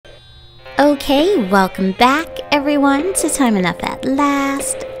Okay, welcome back everyone to Time Enough at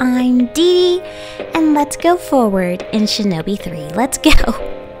Last. I'm Dee Dee, and let's go forward in Shinobi 3. Let's go.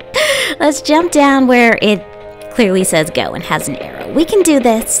 Let's jump down where it clearly says go and has an arrow. We can do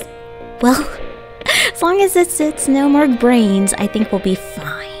this. Well, as long as it's no more brains, I think we'll be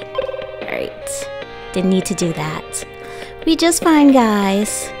fine. Alright, didn't need to do that. We just fine,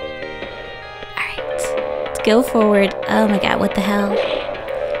 guys. Alright, let's go forward. Oh my god, what the hell?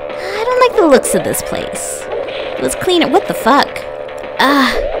 I don't like the looks of this place. Let's clean it. What the fuck?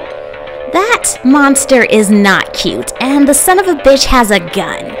 That monster is not cute, and the son of a bitch has a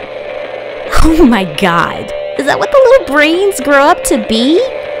gun. Oh my god. Is that what the little brains grow up to be?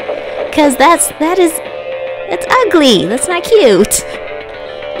 Because that's ugly. That's not cute.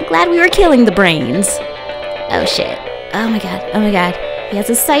 I'm glad we were killing the brains. Oh shit. Oh my god. Oh my god. He has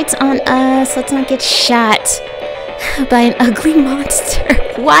his sights on us. Let's not get shot by an ugly monster.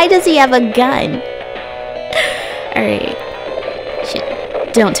 Why does he have a gun? Alright.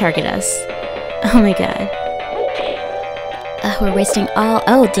 Shit. Don't target us. Oh my god. We're wasting all...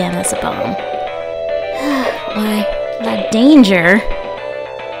 Oh, damn, that's a bomb. Why? That danger.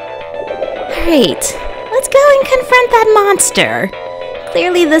 Alright. Let's go and confront that monster.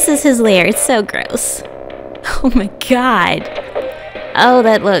 Clearly this is his lair. It's so gross. Oh my god. Oh,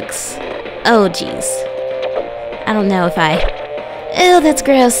 that looks... Oh, jeez. I don't know if I... Ew, that's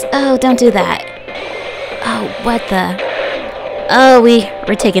gross. Oh, don't do that. Oh, what the... Oh,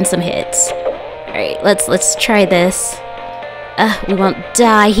 we're taking some hits. Alright, let's try this. We won't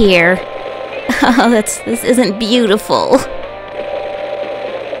die here. Oh, this isn't beautiful.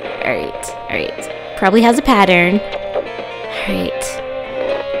 Alright. Probably has a pattern. Alright.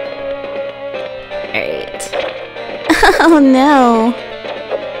 Oh no.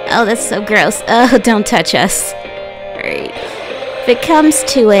 Oh, that's so gross. Oh, don't touch us. Alright. If it comes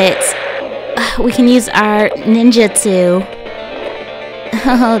to it, we can use our ninjutsu.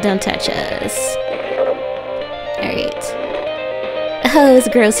 Oh, don't touch us. Alright. Oh, his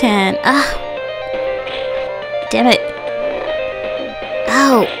gross hand. Oh. Damn it.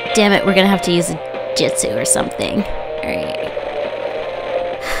 Oh, damn it. We're gonna have to use a jutsu or something. Alright.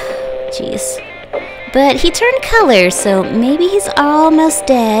 Jeez. But he turned color, so maybe he's almost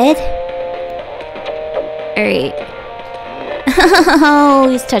dead. Alright. Oh,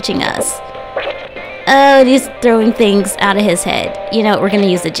 he's touching us. Oh, and he's throwing things out of his head. You know what, we're gonna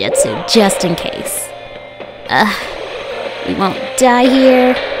use the jutsu, just in case. We won't die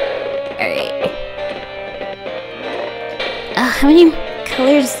here. Alright. How many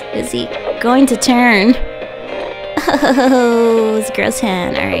colors is he going to turn? Oh, his gross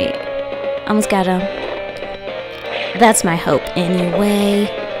hand. Alright. Almost got him. That's my hope anyway.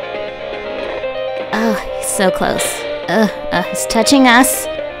 Oh, he's so close. He's touching us.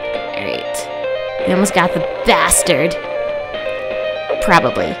 Alright. We almost got the bastard.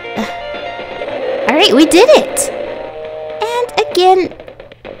 Probably. Alright, we did it! And again...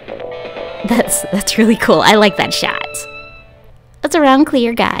 That's really cool. I like that shot. That's around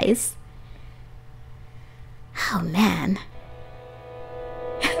clear, guys. Oh, man.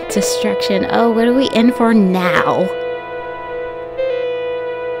 Destruction. Oh, what are we in for now?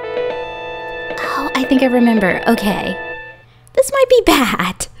 Oh, I think I remember. Okay. This might be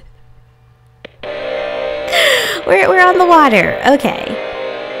bad. We're on the water.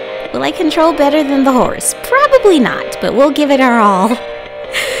 Okay. Will I control better than the horse? Probably not, but we'll give it our all.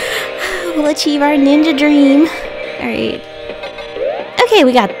 We'll achieve our ninja dream. Alright. Okay,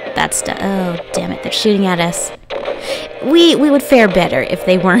 we got that stuff. Oh, damn it. They're shooting at us. We would fare better if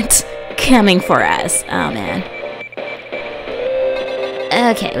they weren't coming for us. Oh, man.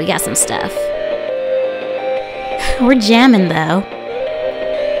 Okay, we got some stuff. We're jamming, though.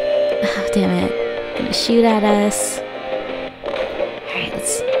 Oh, damn it. Gonna shoot at us. Alright,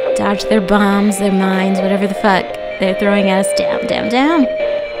 let's dodge their bombs, their mines, whatever the fuck they're throwing at us. Down.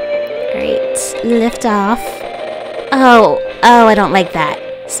 Alright, lift off. Oh, I don't like that.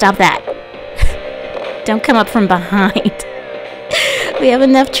 Stop that. Don't come up from behind. We have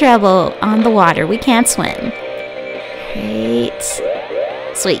enough trouble on the water. We can't swim. Alright.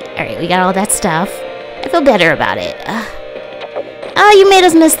 Sweet. Alright, we got all that stuff. I feel better about it. Oh, you made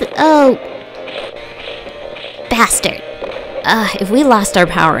us miss the... Oh. Bastard. If we lost our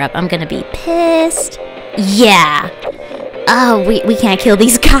power-up, I'm gonna be pissed. Yeah. Oh, we can't kill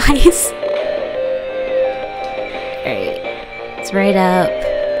these guys. Alright. It's right up.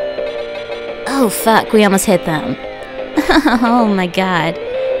 Oh, fuck. We almost hit them. Oh, my God.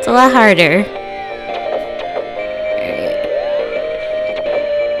 It's a lot harder. Alright.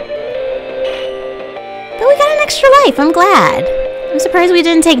 But we got an extra life. I'm glad. I'm surprised we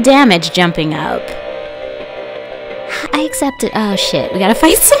didn't take damage jumping up. I accepted. Oh shit, we gotta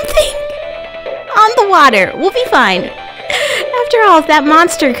fight something on the water. We'll be fine. After all, if that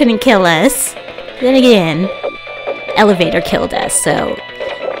monster couldn't kill us, then again, elevator killed us, so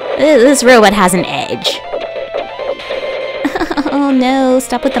this robot has an edge. Oh no,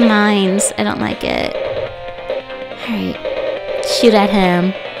 stop with the mines. I don't like it. Alright, shoot at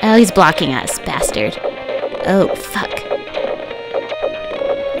him. Oh, he's blocking us, bastard. Oh, fuck.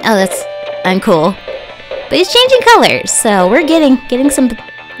 Oh, that's uncool. But he's changing colors, so we're getting some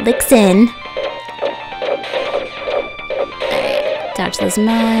licks in. Alright, dodge those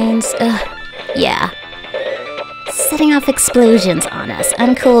mines. Ugh, yeah. Setting off explosions on us.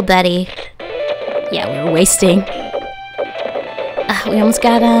 Uncool, buddy. Yeah, we were wasting. We almost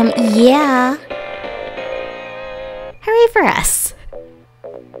got him. Yeah. Hooray for us.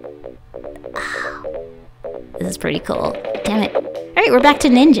 Oh, this is pretty cool. Damn it. Alright, we're back to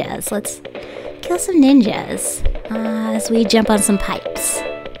ninjas. Let's kill some ninjas as we jump on some pipes.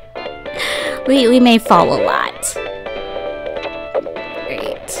 We may fall a lot.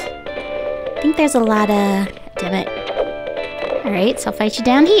 Great. I think there's a lot of... Damn it. Alright, so I'll fight you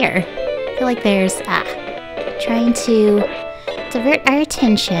down here. I feel like there's... trying to divert our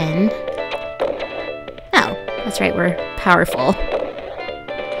attention. Oh, that's right, we're powerful.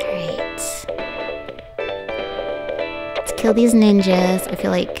 Great. Let's kill these ninjas. I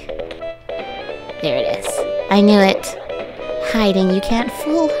feel like... There it is. I knew it. Hiding. You can't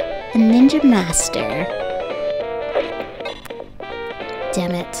fool a ninja master.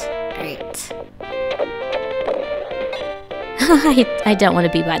 Damn it. Great. I don't want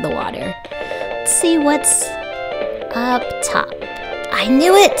to be by the water. Let's see what's up top. I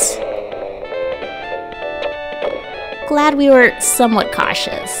knew it! Glad we were somewhat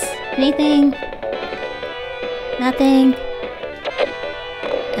cautious. Anything? Nothing?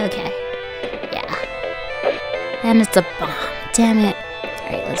 Okay. Yeah. And it's a bomb. Damn it.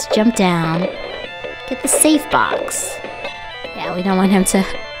 Alright, let's jump down. Get the safe box. Yeah, we don't want him to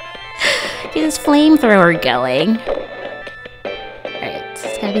get his flamethrower going. Alright,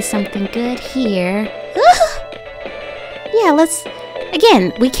 there's gotta be something good here. Yeah, let's...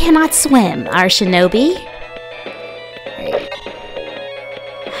 Again, we cannot swim, our shinobi. Alright.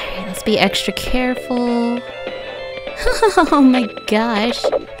 Alright, let's be extra careful. Oh my gosh.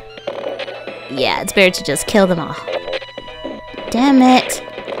 Yeah, it's better to just kill them all. Damn it.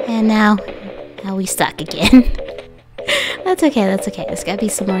 And now we suck again. That's okay, that's okay. There's gotta be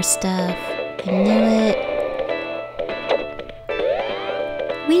some more stuff. I knew it.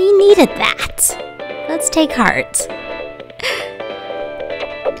 We needed that. Let's take heart.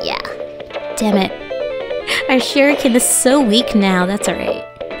 Yeah. Damn it. Our shuriken is so weak now. That's alright.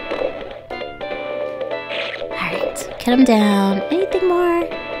 Alright. Cut him down. Anything more?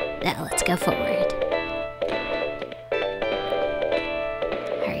 No, let's go forward.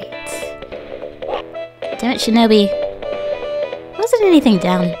 Alright. Damn it, Shinobi. Wasn't anything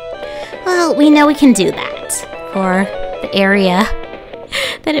down. Well, we know we can do that. For the area.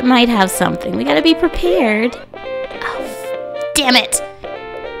 That it might have something. We gotta be prepared. Oh, damn it!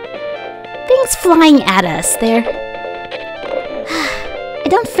 Things flying at us. I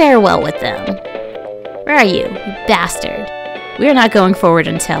don't fare well with them. Where are you, you bastard? We are not going forward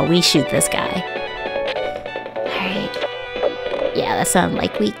until we shoot this guy. Alright. Yeah, that sounded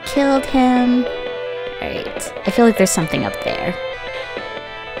like we killed him. Alright. I feel like there's something up there.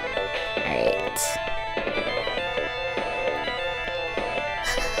 Alright.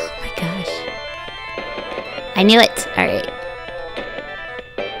 Oh my gosh. I knew it. Alright.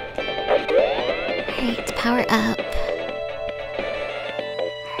 Alright, power up.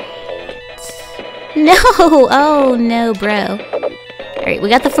 Alright. No! Oh no, bro. Alright, we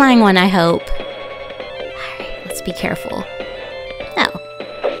got the flying one, I hope. Alright, let's be careful.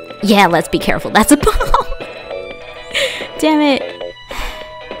 Oh. Yeah, let's be careful. That's a bomb! Damn it.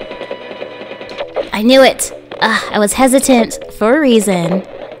 I knew it! I was hesitant for a reason.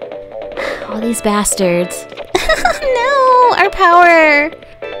 All these bastards. No! Our power!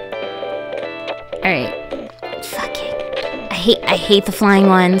 Alright. Fucking. I hate the flying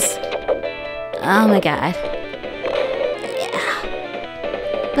ones. Oh my god.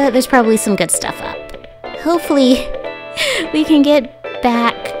 Yeah. But there's probably some good stuff up. Hopefully, we can get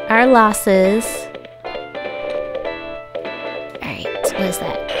back our losses. Alright, what is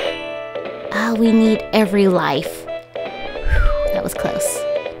that? Oh, we need every life. Whew, that was close.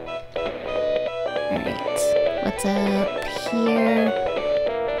 Alright, what's up here?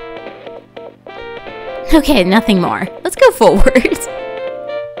 Okay, nothing more. Let's go forward.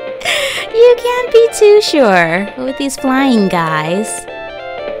 You can't be too sure with these flying guys.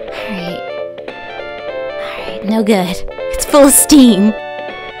 Alright. Alright, no good. It's full of steam.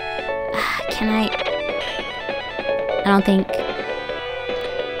 Can I don't think...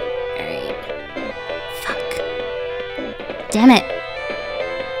 Alright. Fuck. Damn it.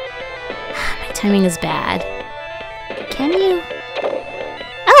 My timing is bad. Can you?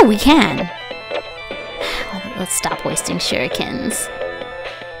 Oh, we can. Let's stop wasting shurikens.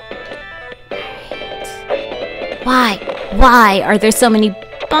 Alright. Why? Why are there so many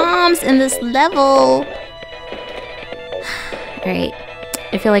bombs in this level? Alright.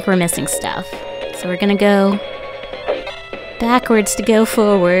 I feel like we're missing stuff. So we're gonna go backwards to go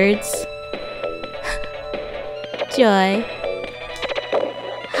forwards. Joy.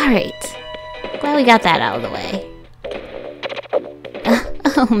 Alright. Glad we got that out of the way.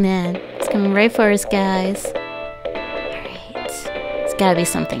 Oh man. It's coming right for us, guys. Alright. There's gotta be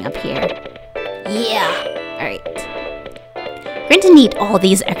something up here. Yeah. Alright. We're going to need all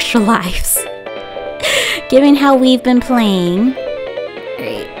these extra lives. Given how we've been playing.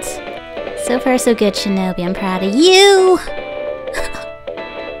 Alright. So far so good, Shinobi. I'm proud of you.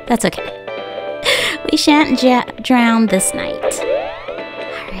 That's okay. We shan't drown this night.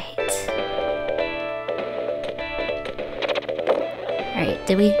 Alright. Alright,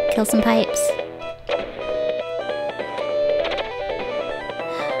 did we kill some pipes?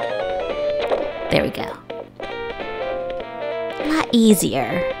 There we go. A lot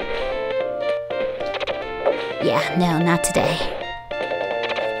easier. Yeah, no, not today.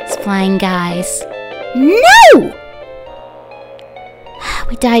 It's flying guys. No!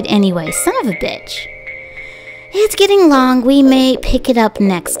 We died anyway, son of a bitch. It's getting long. We may pick it up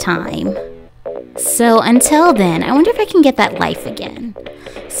next time. So until then, I wonder if I can get that life again.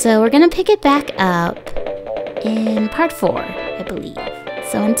 So we're gonna pick it back up in part 4, I believe.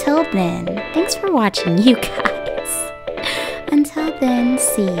 So until then, thanks for watching, you guys. Until then,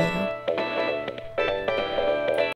 see you.